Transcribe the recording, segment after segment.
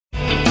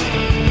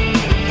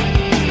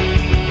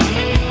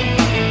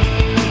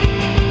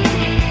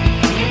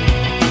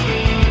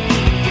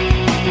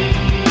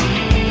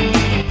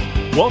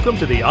Welcome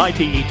to the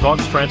ITE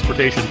Talks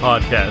Transportation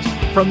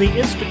Podcast from the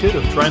Institute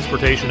of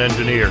Transportation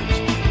Engineers.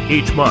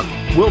 Each month,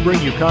 we'll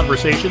bring you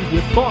conversations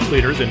with thought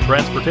leaders in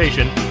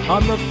transportation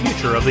on the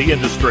future of the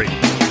industry.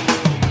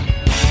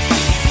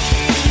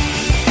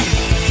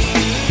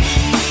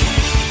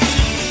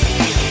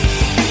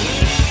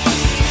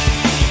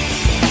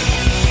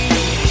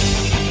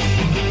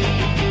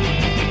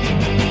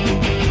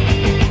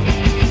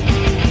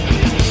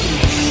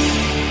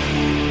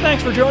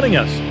 Thanks for joining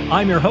us.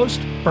 I'm your host,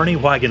 Bernie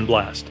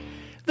Wagenblast.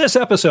 This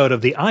episode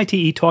of the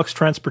ITE Talks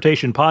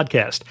Transportation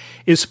Podcast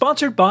is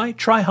sponsored by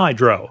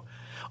Tri-Hydro.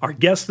 Our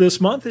guest this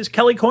month is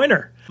Kelly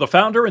Coyner, the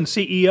founder and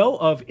CEO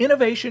of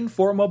Innovation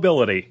for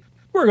Mobility.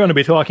 We're going to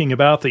be talking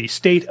about the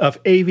state of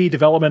AV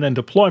development and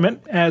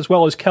deployment, as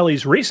well as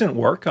Kelly's recent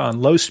work on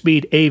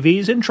low-speed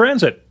AVs in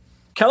transit.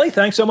 Kelly,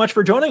 thanks so much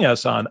for joining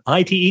us on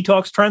ITE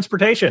Talks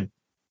Transportation.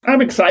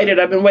 I'm excited.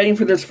 I've been waiting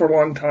for this for a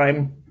long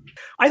time.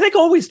 I think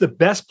always the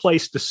best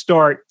place to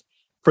start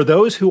for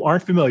those who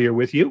aren't familiar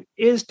with you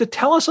is to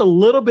tell us a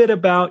little bit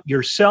about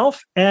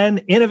yourself and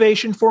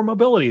Innovation for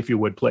Mobility, if you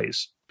would,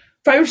 please.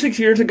 5 or 6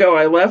 years ago,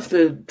 I left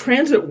the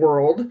transit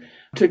world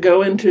to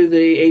go into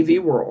the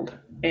AV world.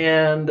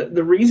 And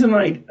the reason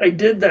I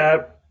did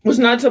that was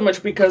not so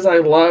much because I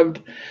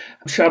loved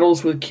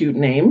shuttles with cute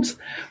names,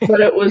 but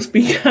it was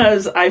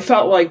because I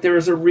felt like there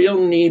was a real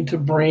need to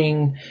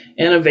bring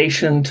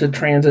innovation to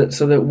transit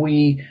so that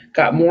we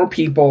got more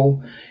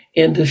people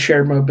into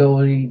shared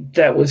mobility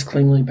that was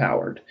cleanly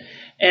powered.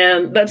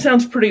 And that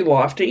sounds pretty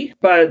lofty,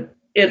 but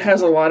it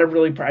has a lot of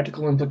really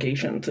practical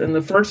implications. And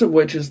the first of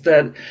which is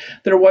that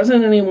there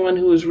wasn't anyone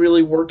who was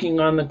really working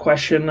on the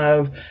question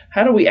of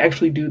how do we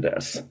actually do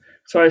this?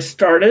 So I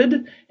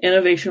started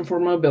Innovation for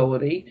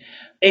Mobility,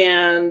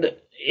 and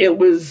it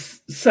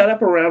was set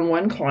up around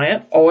one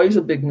client, always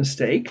a big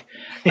mistake.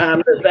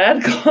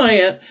 That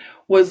client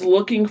was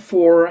looking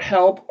for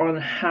help on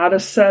how to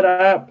set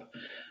up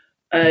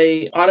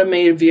a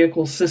automated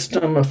vehicle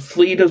system, a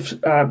fleet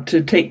of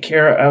to take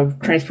care of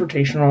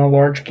transportation on a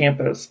large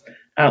campus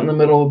out in the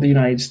middle of the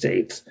United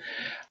States.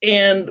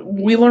 And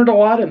we learned a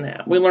lot in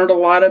that. We learned a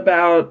lot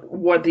about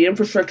what the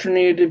infrastructure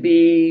needed to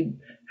be,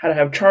 how to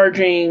have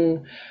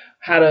charging,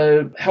 how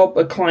to help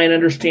a client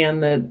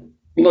understand that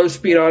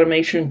low-speed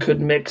automation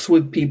could mix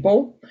with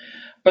people.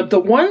 But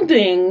the one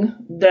thing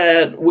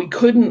that we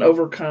couldn't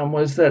overcome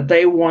was that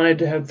they wanted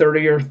to have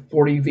 30 or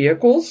 40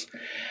 vehicles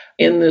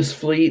in this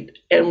fleet,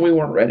 and we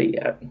weren't ready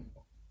yet.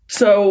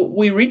 So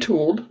we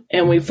retooled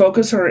and we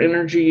focused our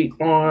energy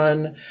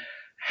on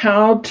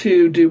how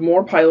to do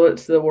more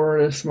pilots that were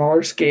at a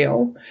smaller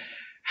scale,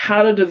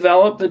 how to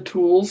develop the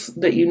tools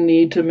that you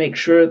need to make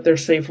sure that they're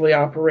safely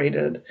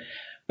operated.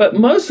 But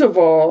most of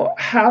all,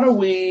 how do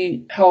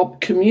we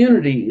help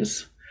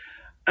communities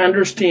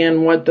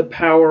understand what the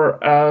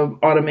power of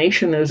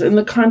automation is in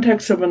the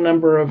context of a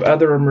number of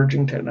other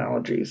emerging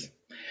technologies?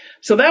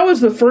 So that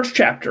was the first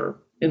chapter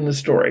in the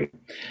story.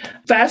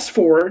 Fast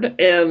forward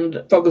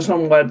and focus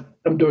on what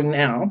I'm doing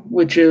now,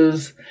 which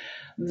is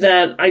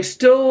that I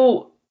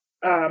still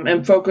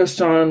am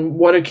focused on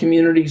what a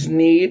communities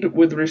need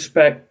with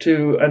respect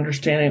to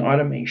understanding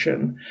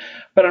automation.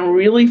 But I'm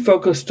really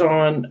focused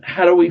on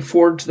how do we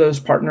forge those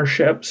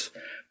partnerships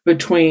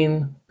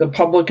between the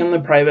public and the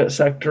private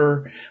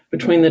sector,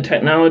 between the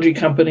technology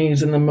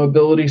companies and the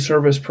mobility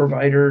service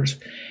providers,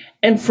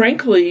 and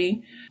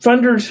frankly,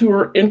 funders who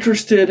are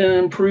interested in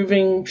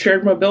improving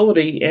shared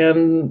mobility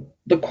and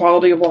the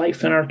quality of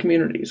life in our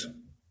communities.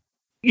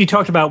 You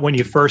talked about when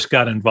you first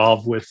got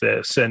involved with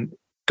this, and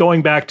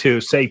going back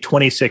to, say,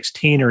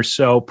 2016 or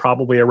so,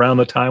 probably around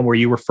the time where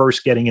you were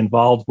first getting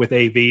involved with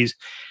AVs,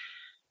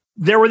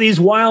 there were these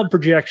wild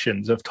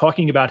projections of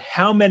talking about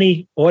how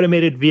many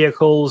automated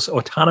vehicles,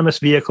 autonomous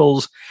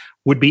vehicles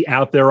would be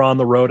out there on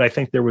the road. I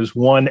think there was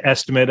one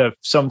estimate of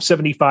some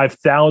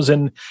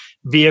 75,000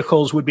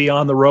 vehicles would be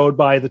on the road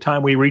by the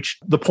time we reached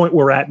the point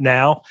we're at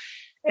now.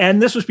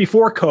 And this was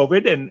before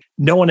COVID, and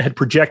no one had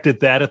projected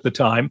that at the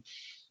time.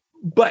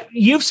 But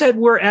you've said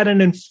we're at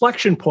an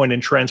inflection point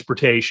in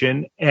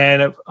transportation,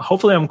 and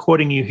hopefully I'm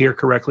quoting you here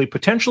correctly,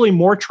 potentially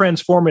more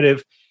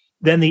transformative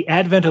than the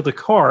advent of the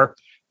car,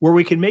 where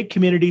we can make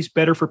communities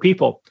better for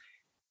people.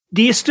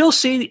 Do you still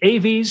see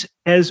AVs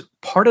as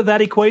part of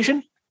that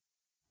equation?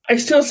 I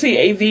still see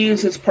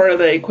AVs as part of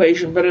the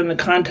equation, but in the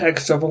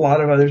context of a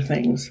lot of other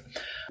things.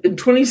 In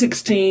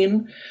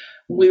 2016,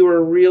 we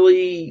were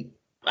really,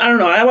 I don't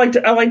know, I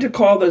like to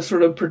call the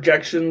sort of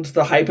projections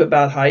the hype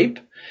about hype,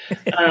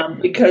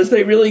 because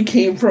they really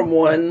came from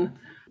one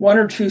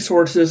or two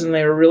sources, and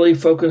they were really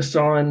focused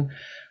on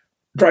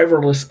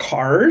driverless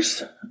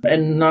cars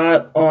and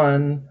not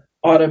on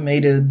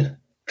automated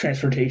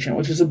transportation,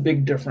 which is a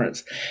big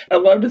difference. I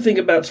love to think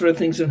about sort of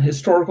things in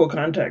historical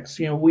context.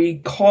 You know, we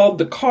called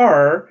the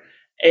car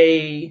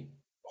a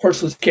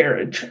horseless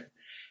carriage,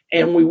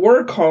 and we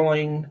were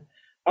calling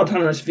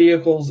autonomous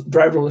vehicles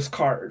driverless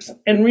cars.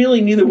 And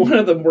really, neither one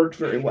of them worked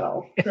very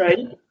well, right?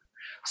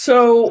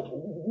 So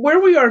where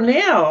we are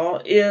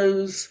now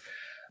is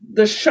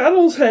the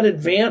shuttles had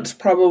advanced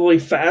probably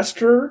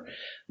faster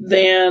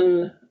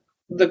than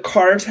the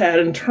cars had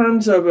in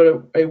terms of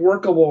a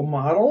workable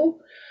model.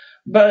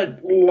 But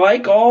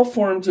like all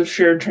forms of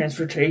shared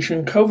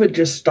transportation, COVID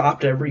just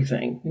stopped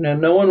everything.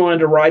 No one wanted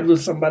to ride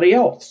with somebody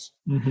else.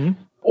 Mm-hmm.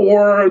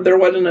 Or there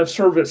wasn't enough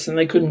service and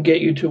they couldn't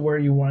get you to where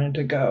you wanted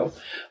to go.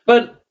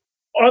 But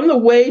on the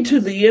way to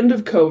the end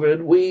of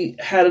COVID, we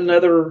had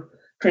another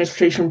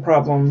transportation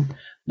problem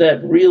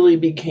that really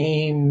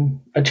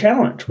became a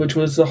challenge, which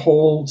was the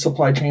whole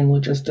supply chain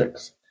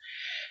logistics.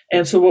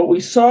 And so what we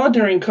saw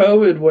during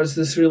COVID was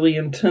this really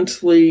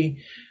intensely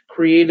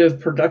creative,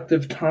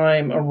 productive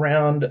time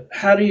around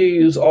how do you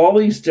use all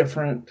these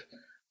different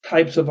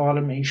types of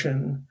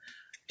automation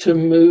to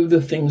move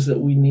the things that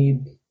we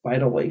need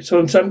vitally. So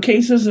in some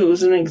cases, it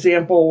was an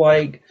example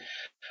like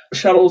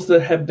shuttles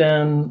that have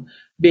been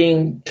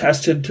being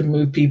tested to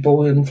move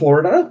people in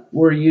Florida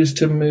were used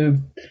to move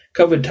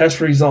COVID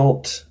test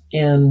results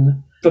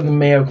from the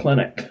Mayo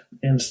Clinic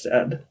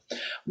instead.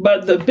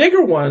 But the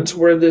bigger ones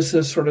where this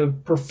is sort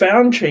of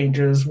profound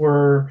changes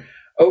were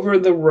over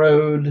the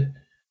road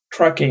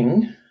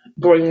trucking,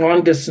 going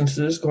long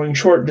distances, going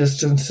short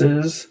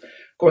distances,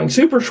 going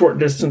super short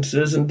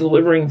distances, and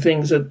delivering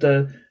things at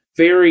the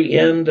very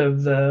end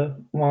of the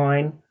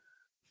line,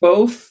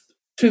 both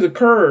to the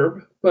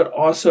curb, but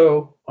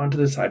also onto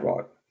the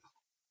sidewalk.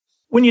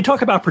 When you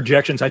talk about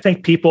projections, I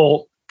think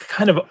people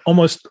kind of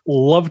almost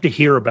love to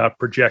hear about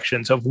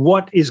projections of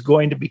what is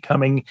going to be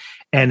coming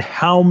and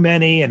how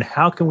many and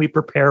how can we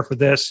prepare for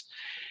this.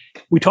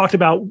 We talked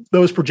about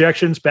those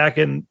projections back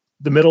in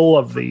the middle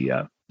of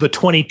the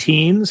 20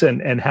 teens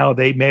and how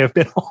they may have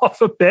been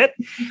off a bit.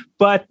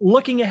 But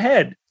looking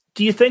ahead,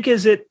 do you think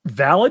is it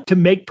valid to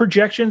make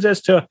projections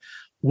as to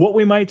what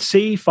we might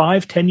see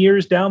 5-10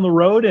 years down the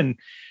road? And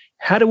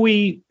how do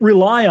we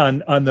rely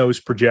on those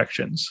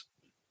projections?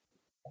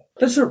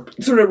 That's a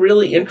sort of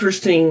really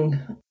interesting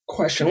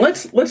question.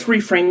 Let's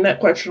reframe that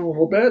question a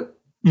little bit.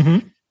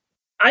 Mm-hmm.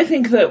 I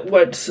think that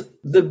what's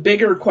the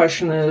bigger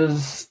question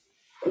is,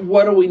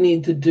 what do we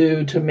need to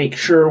do to make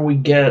sure we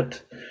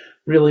get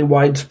really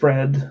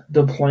widespread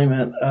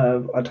deployment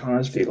of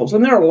autonomous vehicles?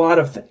 And there are a lot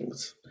of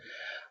things,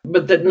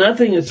 but that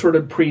nothing is sort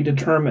of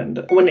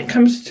predetermined. When it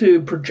comes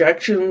to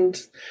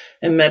projections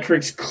and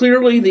metrics,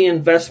 clearly the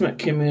investment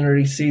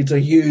community sees a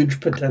huge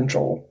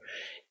potential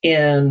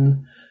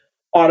in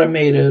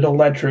automated,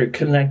 electric,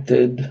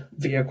 connected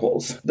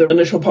vehicles. The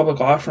initial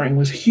public offering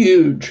was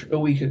huge a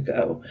week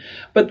ago.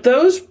 But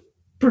those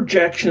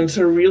projections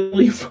are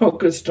really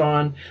focused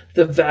on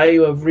the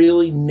value of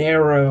really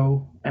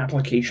narrow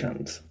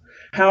applications.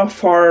 How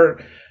far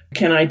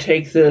can I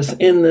take this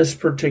in this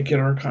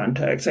particular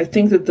context? I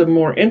think that the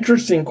more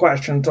interesting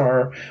questions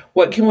are,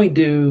 what can we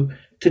do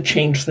to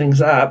change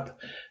things up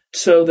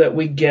so that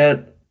we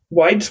get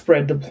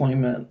widespread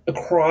deployment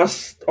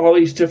across all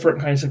these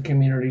different kinds of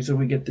communities and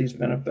we get these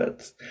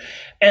benefits?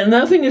 And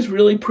nothing is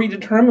really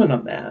predetermined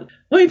on that.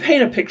 Let me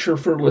paint a picture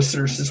for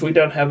listeners since we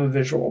don't have a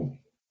visual.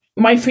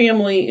 My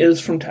family is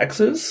from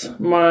Texas.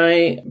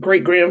 My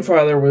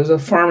great-grandfather was a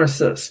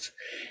pharmacist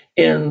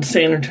in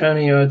San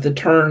Antonio at the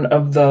turn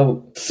of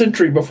the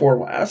century before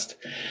last.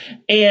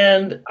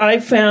 And I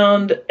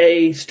found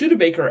a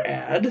Studebaker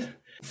ad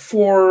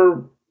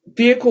for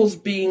vehicles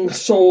being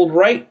sold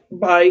right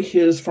by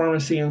his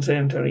pharmacy in San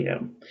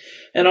Antonio.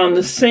 And on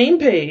the same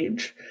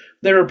page,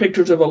 there are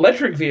pictures of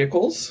electric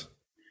vehicles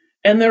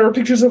and there are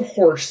pictures of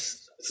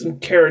horses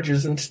and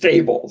carriages and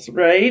stables,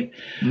 right?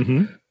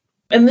 Mm-hmm.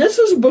 And this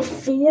is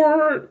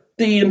before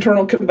the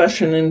internal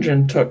combustion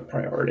engine took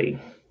priority,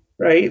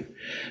 right?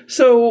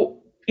 So,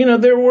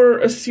 there were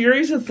a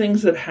series of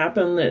things that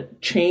happened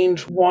that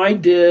changed why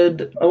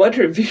did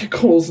electric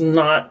vehicles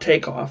not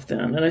take off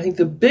then? And I think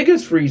the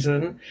biggest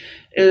reason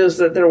is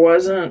that there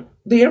wasn't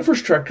the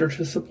infrastructure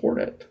to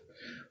support it.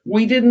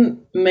 We didn't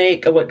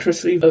make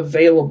electricity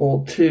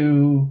available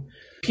to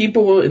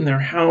people in their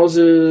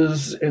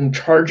houses and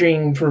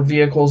charging for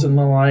vehicles and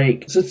the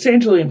like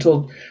substantially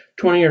until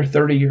 20 or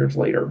 30 years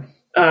later.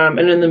 And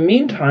in the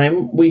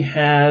meantime, we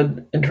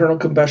had internal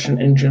combustion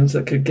engines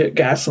that could get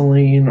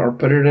gasoline or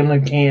put it in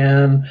a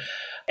can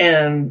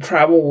and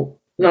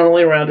travel not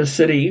only around a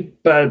city,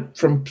 but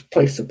from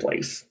place to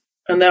place.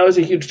 And that was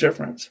a huge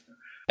difference.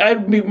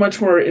 I'd be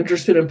much more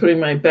interested in putting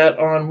my bet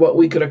on what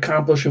we could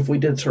accomplish if we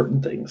did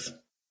certain things.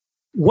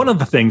 One of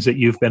the things that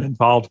you've been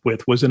involved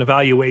with was an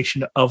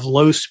evaluation of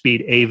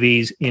low-speed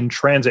AVs in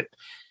transit.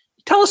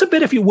 Tell us a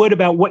bit, if you would,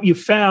 about what you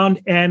found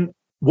and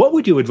what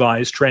would you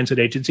advise transit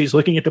agencies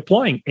looking at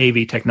deploying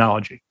AV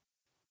technology?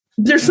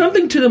 There's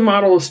something to the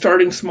model of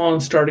starting small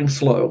and starting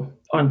slow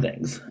on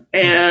things.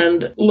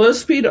 And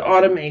low-speed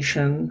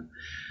automation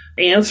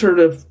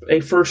answered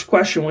a first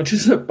question, which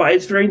is that by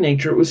its very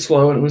nature, it was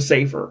slow and it was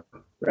safer,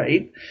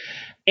 right?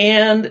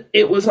 And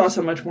it was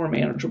also much more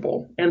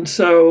manageable. And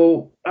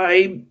so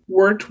I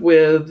worked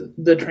with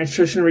the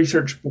Transportation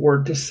Research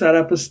Board to set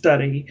up a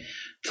study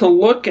to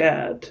look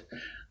at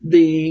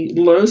the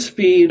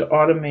low-speed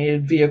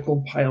automated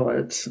vehicle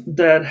pilots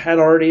that had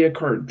already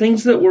occurred,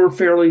 things that were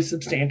fairly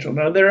substantial.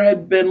 Now, there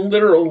had been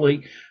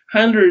literally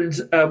hundreds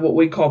of what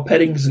we call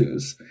petting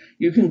zoos.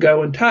 You can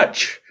go and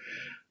touch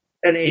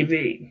an AV.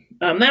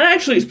 That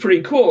actually is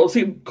pretty cool. It's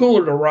even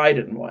cooler to ride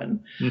in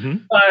one. Mm-hmm.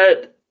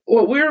 But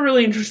what we were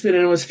really interested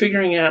in was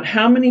figuring out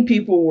how many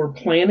people were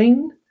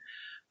planning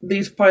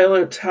these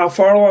pilots, how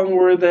far along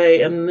were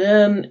they, and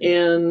then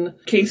in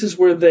cases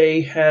where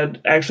they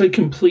had actually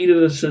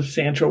completed a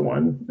substantial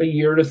one, a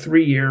year to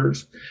 3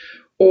 years,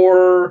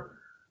 or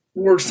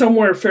were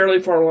somewhere fairly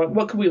far along,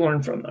 what could we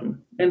learn from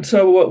them? And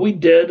so what we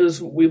did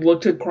is we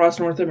looked across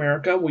North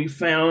America. We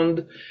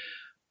found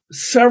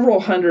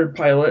several hundred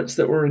pilots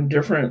that were in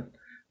different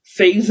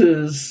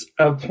phases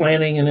of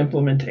planning and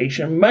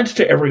implementation, much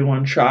to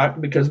everyone's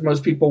shock, because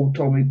most people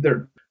told me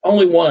they're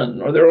only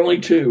one, or they're only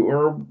two,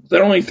 or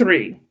they're only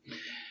three.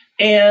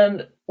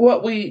 And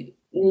what we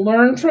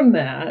learned from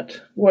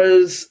that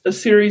was a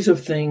series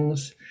of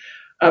things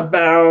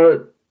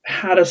about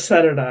how to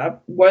set it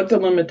up, what the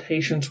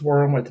limitations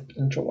were, and what the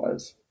potential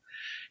was.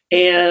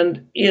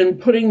 And in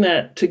putting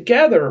that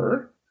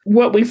together,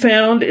 what we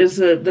found is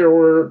that there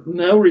were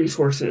no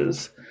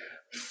resources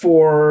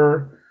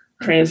for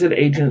transit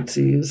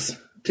agencies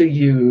to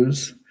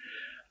use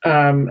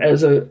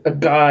as a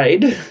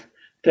guide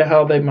to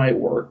how they might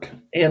work.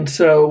 And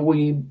so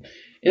we,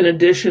 in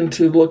addition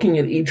to looking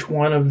at each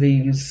one of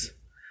these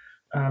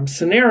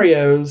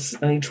scenarios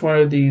and each one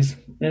of these,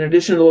 in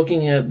addition to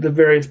looking at the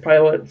various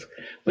pilots,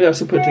 we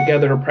also put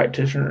together a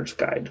practitioner's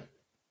guide.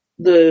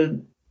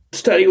 The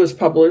study was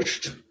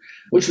published,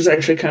 which was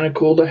actually kind of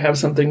cool to have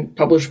something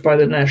published by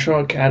the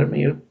National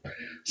Academy of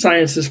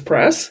Sciences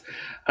Press.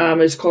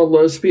 It's called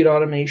Low Speed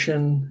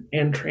Automation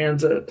in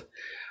Transit.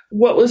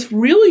 What was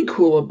really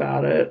cool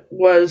about it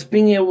was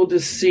being able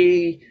to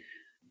see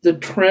the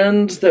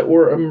trends that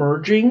were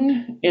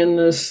emerging in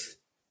this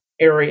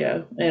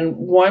area. And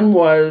one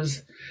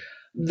was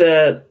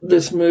that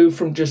this move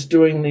from just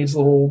doing these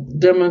little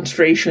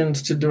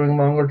demonstrations to doing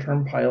longer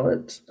term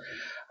pilots.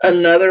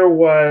 Another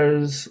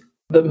was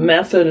the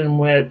method in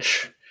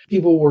which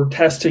people were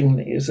testing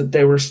these, that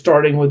they were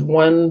starting with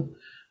one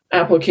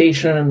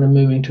application and then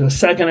moving to a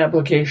second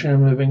application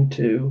and moving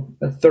to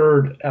a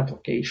third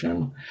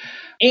application.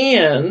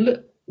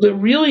 And the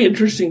really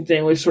interesting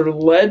thing, which sort of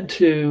led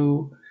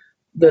to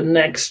the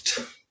next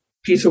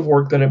piece of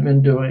work that I've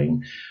been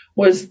doing,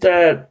 was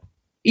that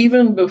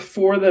even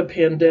before the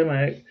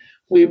pandemic,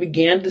 we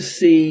began to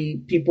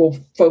see people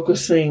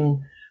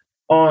focusing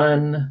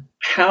on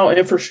how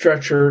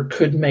infrastructure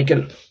could make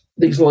it,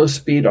 these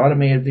low-speed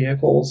automated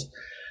vehicles,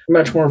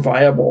 much more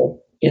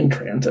viable in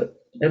transit.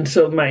 And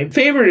so my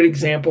favorite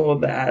example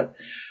of that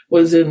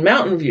was in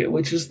Mountain View,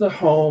 which is the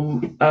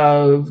home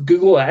of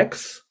Google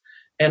X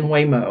and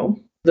Waymo.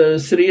 The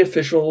city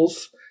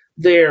officials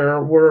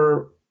there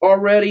were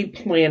already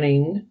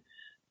planning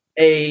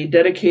a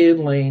dedicated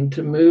lane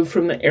to move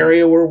from the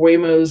area where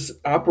Waymo's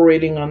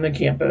operating on the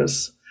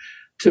campus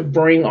to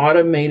bring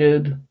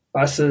automated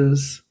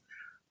buses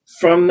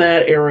from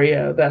that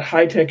area, that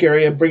high-tech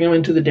area, bring them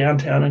into the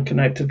downtown and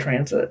connect to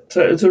transit.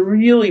 So it's a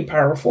really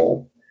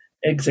powerful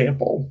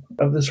example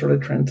of the sort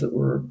of trends that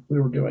we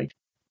were doing.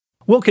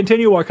 We'll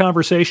continue our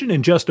conversation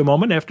in just a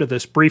moment after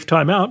this brief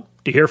timeout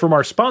to hear from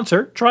our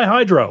sponsor,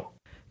 Tri-Hydro.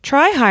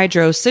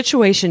 Tri-Hydro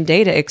Situation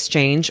Data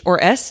Exchange, or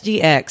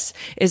SDX,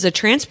 is a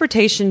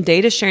transportation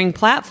data sharing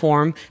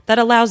platform that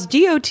allows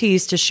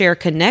DOTs to share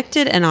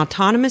connected and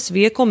autonomous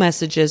vehicle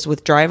messages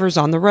with drivers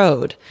on the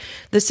road.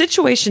 The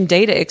Situation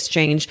Data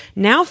Exchange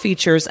now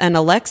features an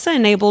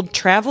Alexa-enabled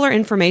traveler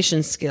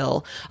information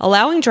skill,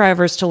 allowing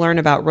drivers to learn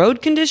about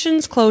road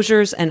conditions,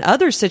 closures, and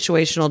other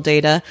situational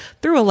data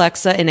through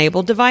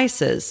Alexa-enabled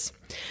devices.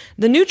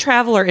 The new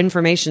traveler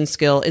information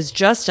skill is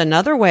just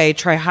another way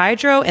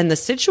Tri-Hydro and the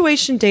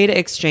Situation Data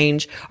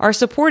Exchange are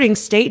supporting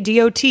state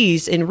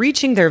DOTs in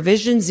reaching their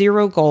Vision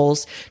Zero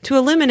goals to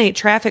eliminate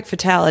traffic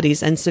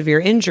fatalities and severe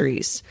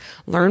injuries.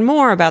 Learn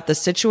more about the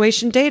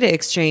Situation Data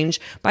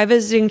Exchange by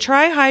visiting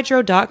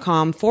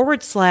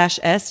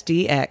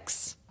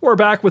trihydro.com/SDX. We're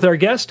back with our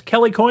guest,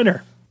 Kelly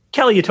Coyner.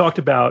 Kelly, you talked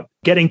about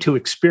getting to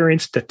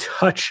experience, to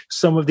touch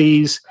some of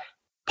these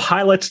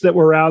pilots that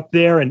were out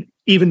there, and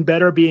even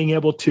better, being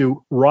able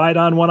to ride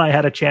on one. I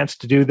had a chance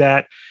to do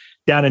that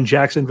down in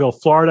Jacksonville,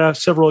 Florida,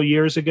 several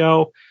years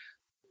ago.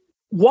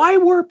 Why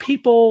were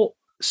people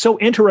so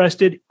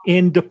interested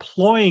in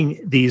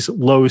deploying these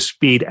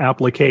low-speed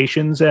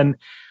applications, and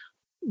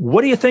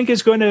what do you think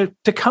is going to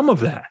come of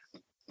that?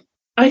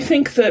 I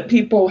think that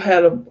people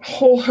had a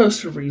whole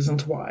host of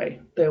reasons why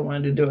they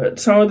wanted to do it.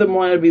 Some of them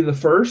wanted to be the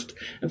first.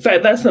 In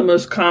fact, that's the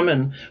most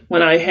common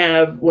when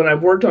I've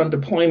worked on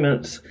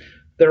deployments.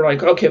 They're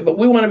like, okay, but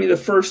we want to be the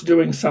first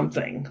doing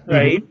something,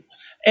 right? Mm-hmm.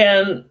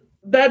 And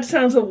that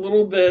sounds a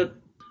little bit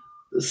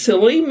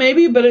silly,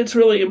 maybe, but it's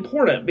really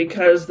important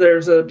because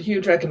there's a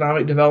huge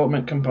economic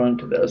development component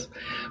to this.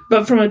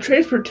 But from a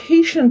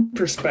transportation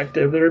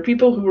perspective, there are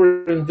people who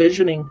are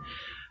envisioning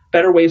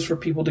better ways for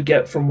people to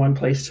get from one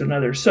place to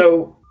another.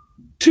 So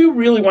two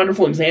really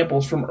wonderful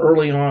examples from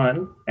early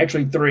on,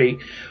 actually three.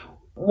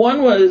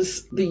 One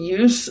was the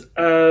use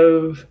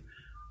of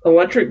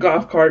electric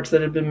golf carts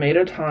that had been made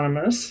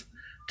autonomous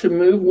to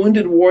move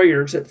wounded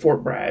warriors at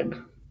Fort Bragg.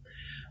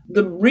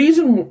 the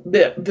reason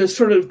that the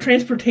sort of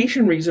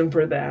transportation reason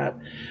for that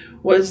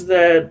was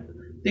that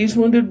these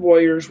wounded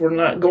warriors were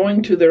not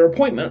going to their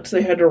appointments.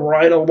 They had to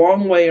ride a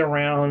long way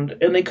around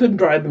and they couldn't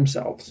drive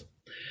themselves.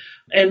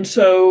 And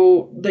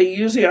so they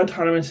used the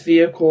autonomous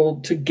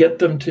vehicle to get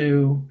them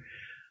to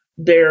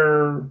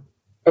their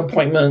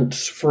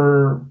appointments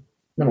for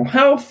mental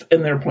health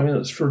and their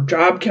appointments for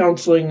job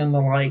counseling and the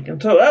like.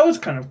 And so that was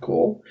kind of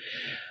cool.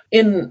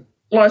 In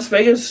Las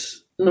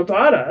Vegas,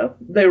 Nevada,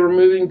 they were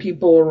moving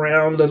people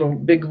around at a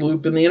big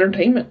loop in the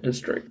entertainment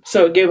district.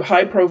 So it gave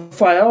high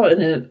profile,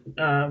 and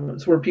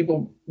it's where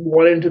people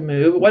wanted to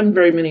move. It wasn't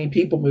very many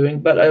people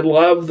moving, but I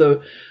love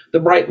the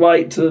bright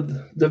lights of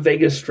the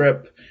Vegas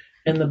Strip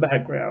in the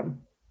background.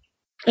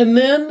 And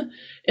then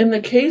in the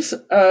case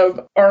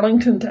of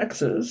Arlington,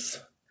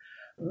 Texas,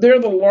 they're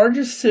the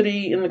largest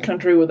city in the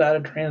country without a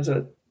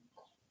transit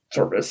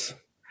service.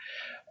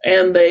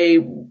 And they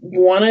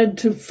wanted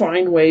to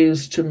find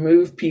ways to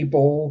move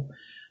people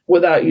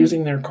without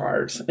using their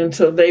cars. And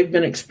so they've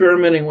been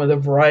experimenting with a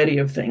variety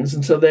of things.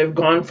 And so they've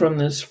gone from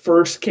this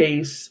first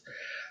case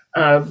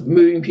of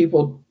moving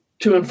people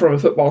to and from a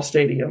football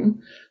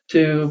stadium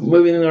to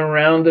moving them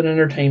around an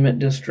entertainment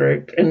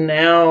district. And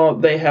now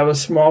they have a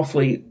small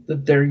fleet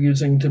that they're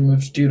using to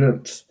move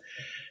students,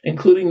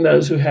 including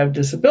those who have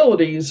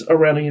disabilities,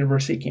 around a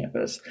university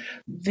campus.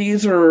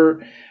 These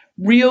are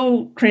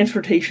real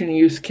transportation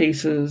use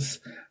cases,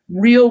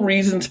 real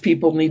reasons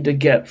people need to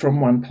get from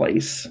one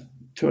place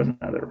to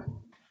another.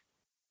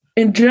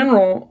 In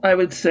general, I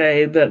would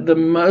say that the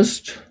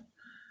most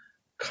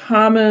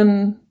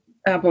common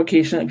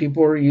application that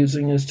people are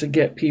using is to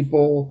get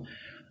people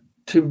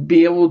to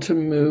be able to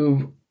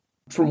move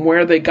from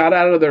where they got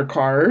out of their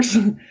cars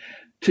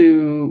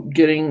to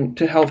getting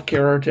to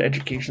healthcare or to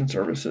education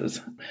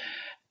services.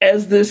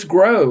 As this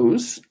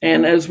grows,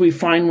 and as we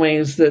find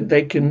ways that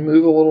they can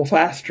move a little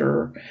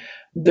faster,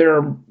 there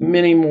are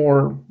many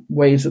more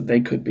ways that they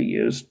could be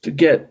used to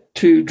get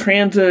to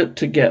transit,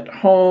 to get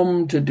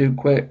home, to do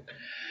quick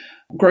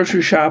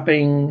grocery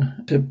shopping,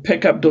 to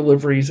pick up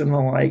deliveries and the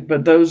like.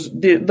 But those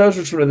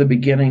are sort of the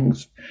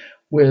beginnings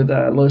with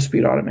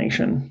low-speed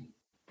automation.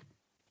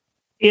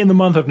 In the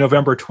month of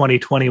November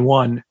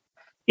 2021,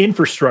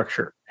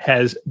 infrastructure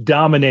has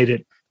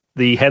dominated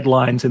the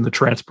headlines in the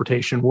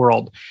transportation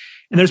world.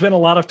 And there's been a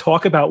lot of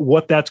talk about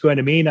what that's going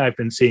to mean. I've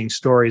been seeing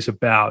stories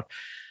about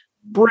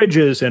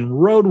bridges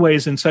and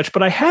roadways and such,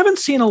 but I haven't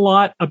seen a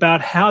lot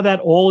about how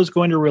that all is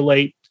going to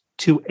relate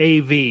to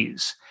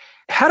AVs.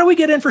 How do we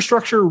get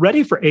infrastructure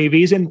ready for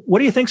AVs? And what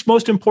do you think is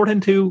most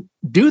important to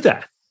do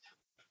that?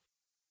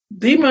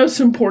 The most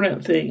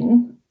important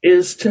thing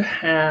is to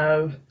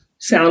have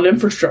sound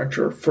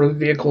infrastructure for the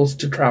vehicles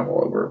to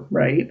travel over,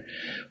 right?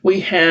 We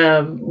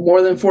have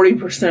more than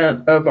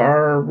 40% of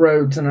our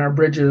roads and our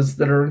bridges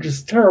that are in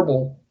just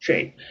terrible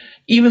shape.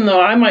 Even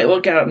though I might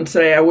look out and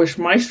say, I wish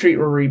my street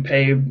were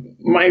repaved,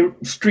 my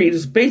street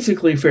is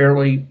basically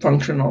fairly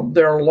functional.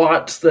 There are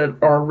lots that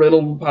are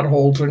riddled with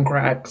potholes and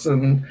cracks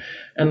and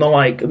the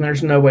like, and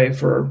there's no way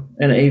for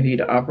an AV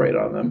to operate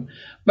on them.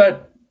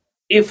 But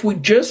if we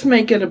just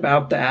make it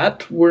about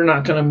that, we're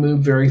not going to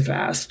move very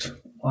fast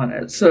on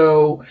it.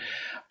 So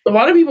a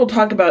lot of people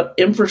talk about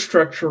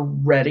infrastructure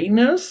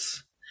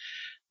readiness,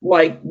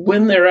 like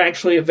when they're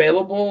actually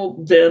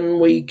available, then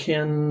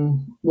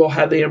we'll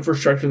have the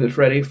infrastructure that's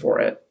ready for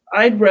it.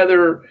 I'd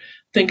rather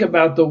think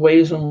about the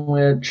ways in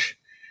which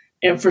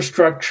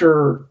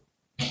infrastructure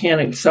can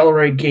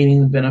accelerate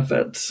gaining the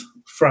benefits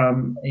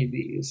from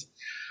AVs.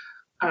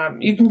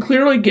 You can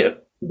clearly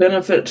get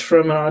benefits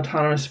from an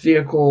autonomous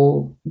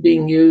vehicle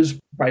being used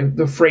by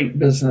the freight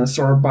business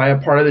or by a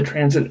part of the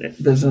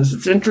transit business.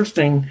 It's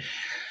interesting.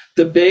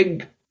 The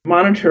big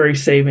monetary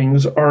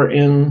savings are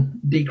in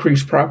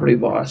decreased property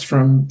loss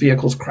from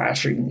vehicles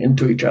crashing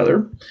into each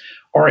other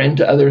or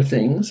into other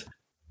things.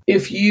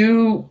 If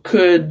you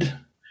could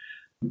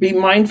be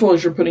mindful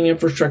as you're putting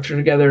infrastructure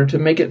together to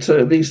make it so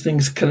that these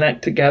things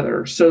connect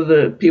together so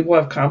that people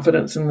have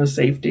confidence in the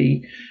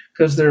safety,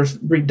 because there's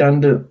we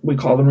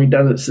call them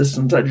redundant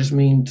systems. That just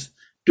means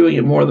doing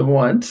it more than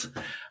once.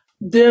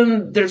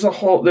 Then there's an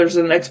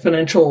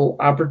exponential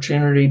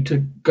opportunity to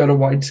go to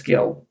wide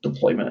scale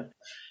deployment.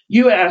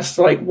 You asked,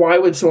 why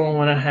would someone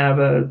want to have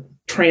a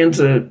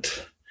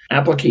transit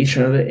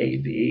application of the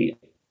AV?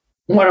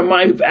 One of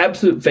my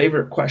absolute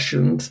favorite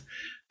questions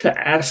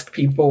to ask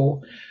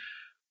people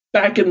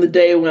back in the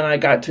day when I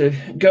got to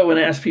go and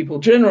ask people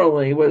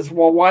generally was,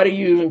 well, why do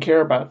you even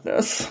care about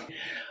this?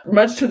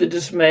 Much to the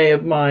dismay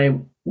of my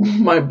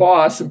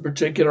boss in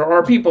particular,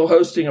 or people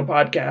hosting a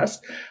podcast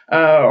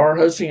or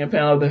hosting a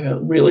panel that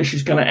really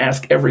she's going to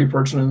ask every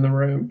person in the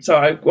room. So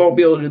I won't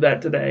be able to do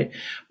that today.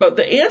 But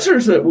the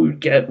answers that we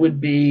would get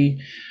would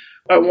be,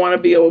 I want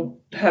to be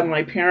able to have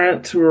my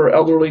parents who are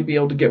elderly be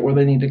able to get where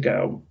they need to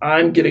go.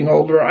 I'm getting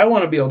older. I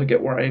want to be able to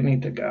get where I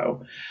need to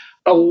go.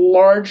 A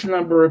large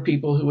number of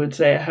people who would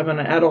say, I have an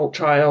adult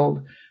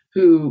child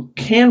who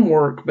can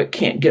work but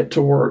can't get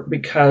to work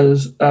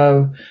because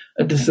of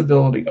a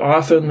disability.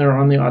 Often they're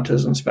on the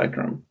autism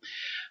spectrum.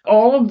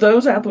 All of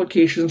those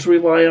applications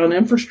rely on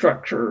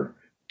infrastructure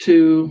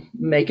to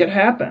make it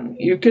happen.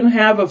 You can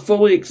have a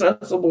fully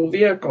accessible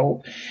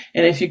vehicle,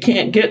 and if you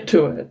can't get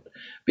to it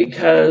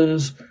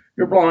because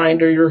you're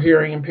blind or you're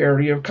hearing impaired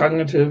or you have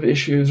cognitive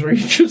issues or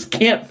you just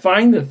can't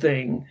find the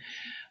thing,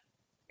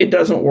 it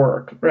doesn't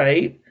work,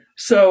 right?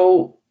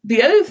 So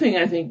the other thing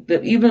I think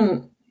that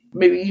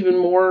maybe even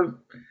more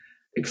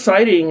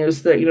exciting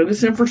is that,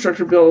 this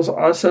infrastructure bill is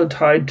also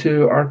tied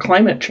to our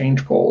climate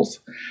change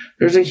goals.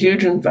 There's a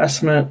huge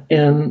investment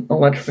in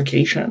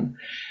electrification,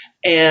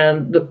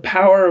 and the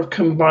power of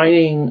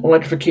combining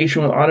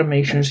electrification with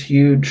automation is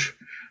huge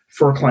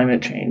for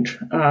climate change.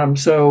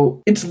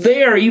 So it's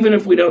there, even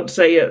if we don't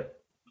say it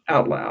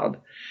out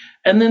loud.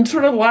 And then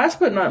sort of last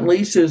but not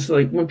least is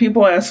like when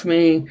people ask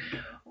me,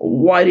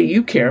 why do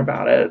you care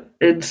about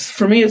it?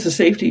 For me, it's a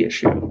safety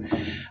issue.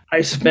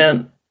 I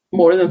spent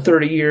more than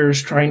 30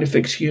 years trying to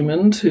fix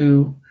humans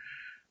who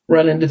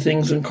run into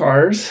things in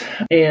cars,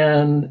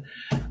 and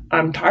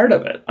I'm tired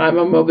of it. I'm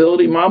a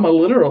mobility mama,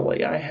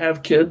 literally. I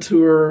have kids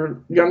who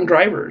are young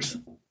drivers.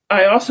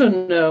 I also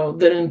know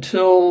that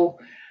until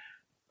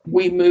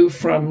we move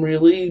from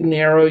really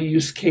narrow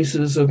use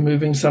cases of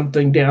moving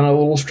something down a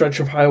little stretch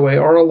of highway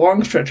or a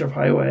long stretch of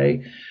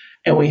highway,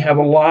 and we have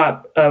a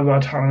lot of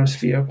autonomous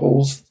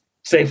vehicles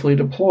safely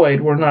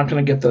deployed, we're not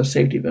going to get those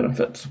safety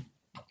benefits.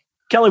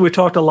 Kelly, we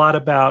talked a lot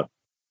about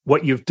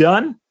what you've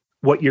done,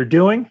 what you're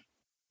doing.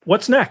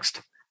 What's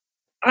next?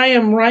 I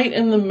am right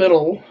in the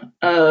middle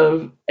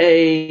of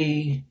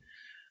a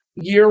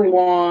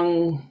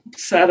year-long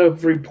set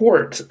of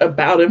reports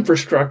about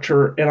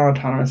infrastructure and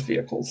autonomous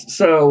vehicles.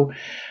 So,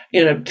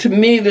 to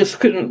me, this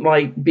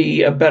couldn't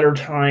be a better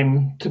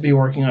time to be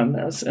working on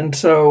this. And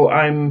so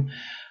I'm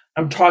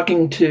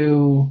talking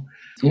to,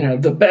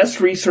 the best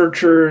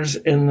researchers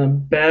and the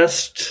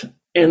best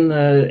in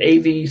the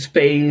AV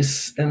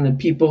space and the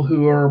people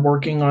who are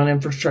working on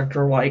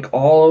infrastructure, like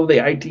all of the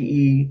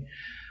ITE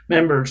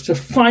members, to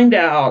find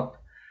out,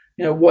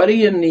 what do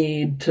you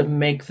need to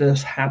make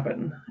this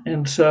happen?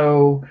 And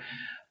so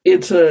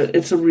it's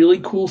a really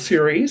cool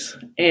series.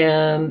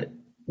 And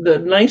the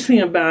nice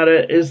thing about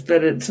it is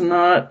that it's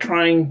not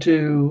trying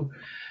to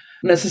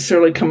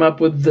necessarily come up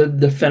with the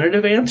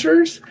definitive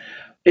answers.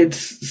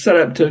 It's set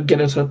up to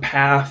get us a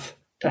path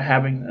to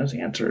having those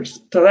answers.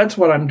 So that's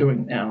what I'm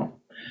doing now.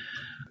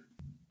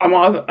 I'm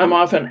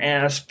often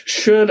asked,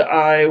 should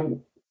I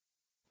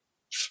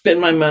spend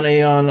my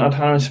money on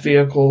autonomous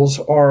vehicles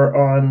or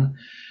on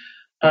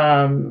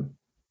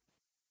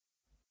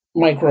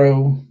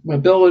micro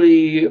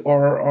mobility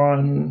or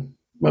on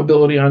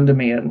mobility on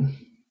demand?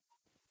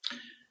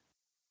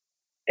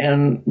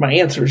 And my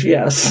answer is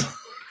yes.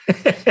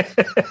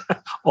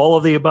 All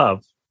of the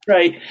above.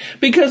 Right.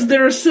 Because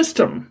they're a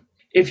system.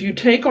 If you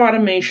take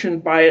automation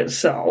by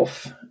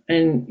itself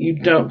and you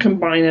don't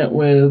combine it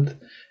with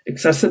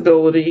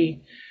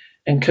accessibility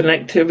and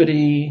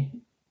connectivity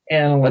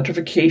and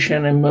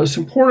electrification, and most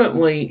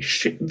importantly,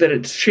 that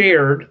it's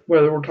shared,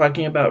 whether we're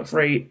talking about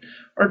freight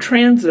or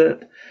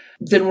transit,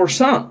 then we're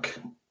sunk.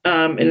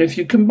 And if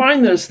you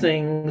combine those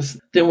things,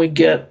 then we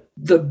get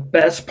the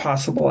best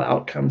possible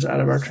outcomes out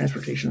of our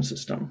transportation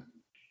system.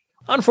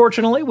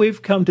 Unfortunately,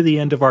 we've come to the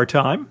end of our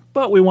time,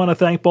 but we want to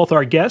thank both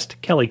our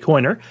guest, Kelly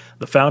Coyner,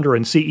 the founder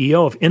and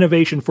CEO of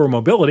Innovation for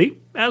Mobility,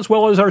 as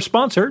well as our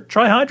sponsor,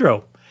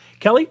 Tri-Hydro.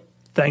 Kelly,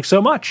 thanks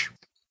so much.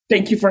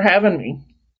 Thank you for having me.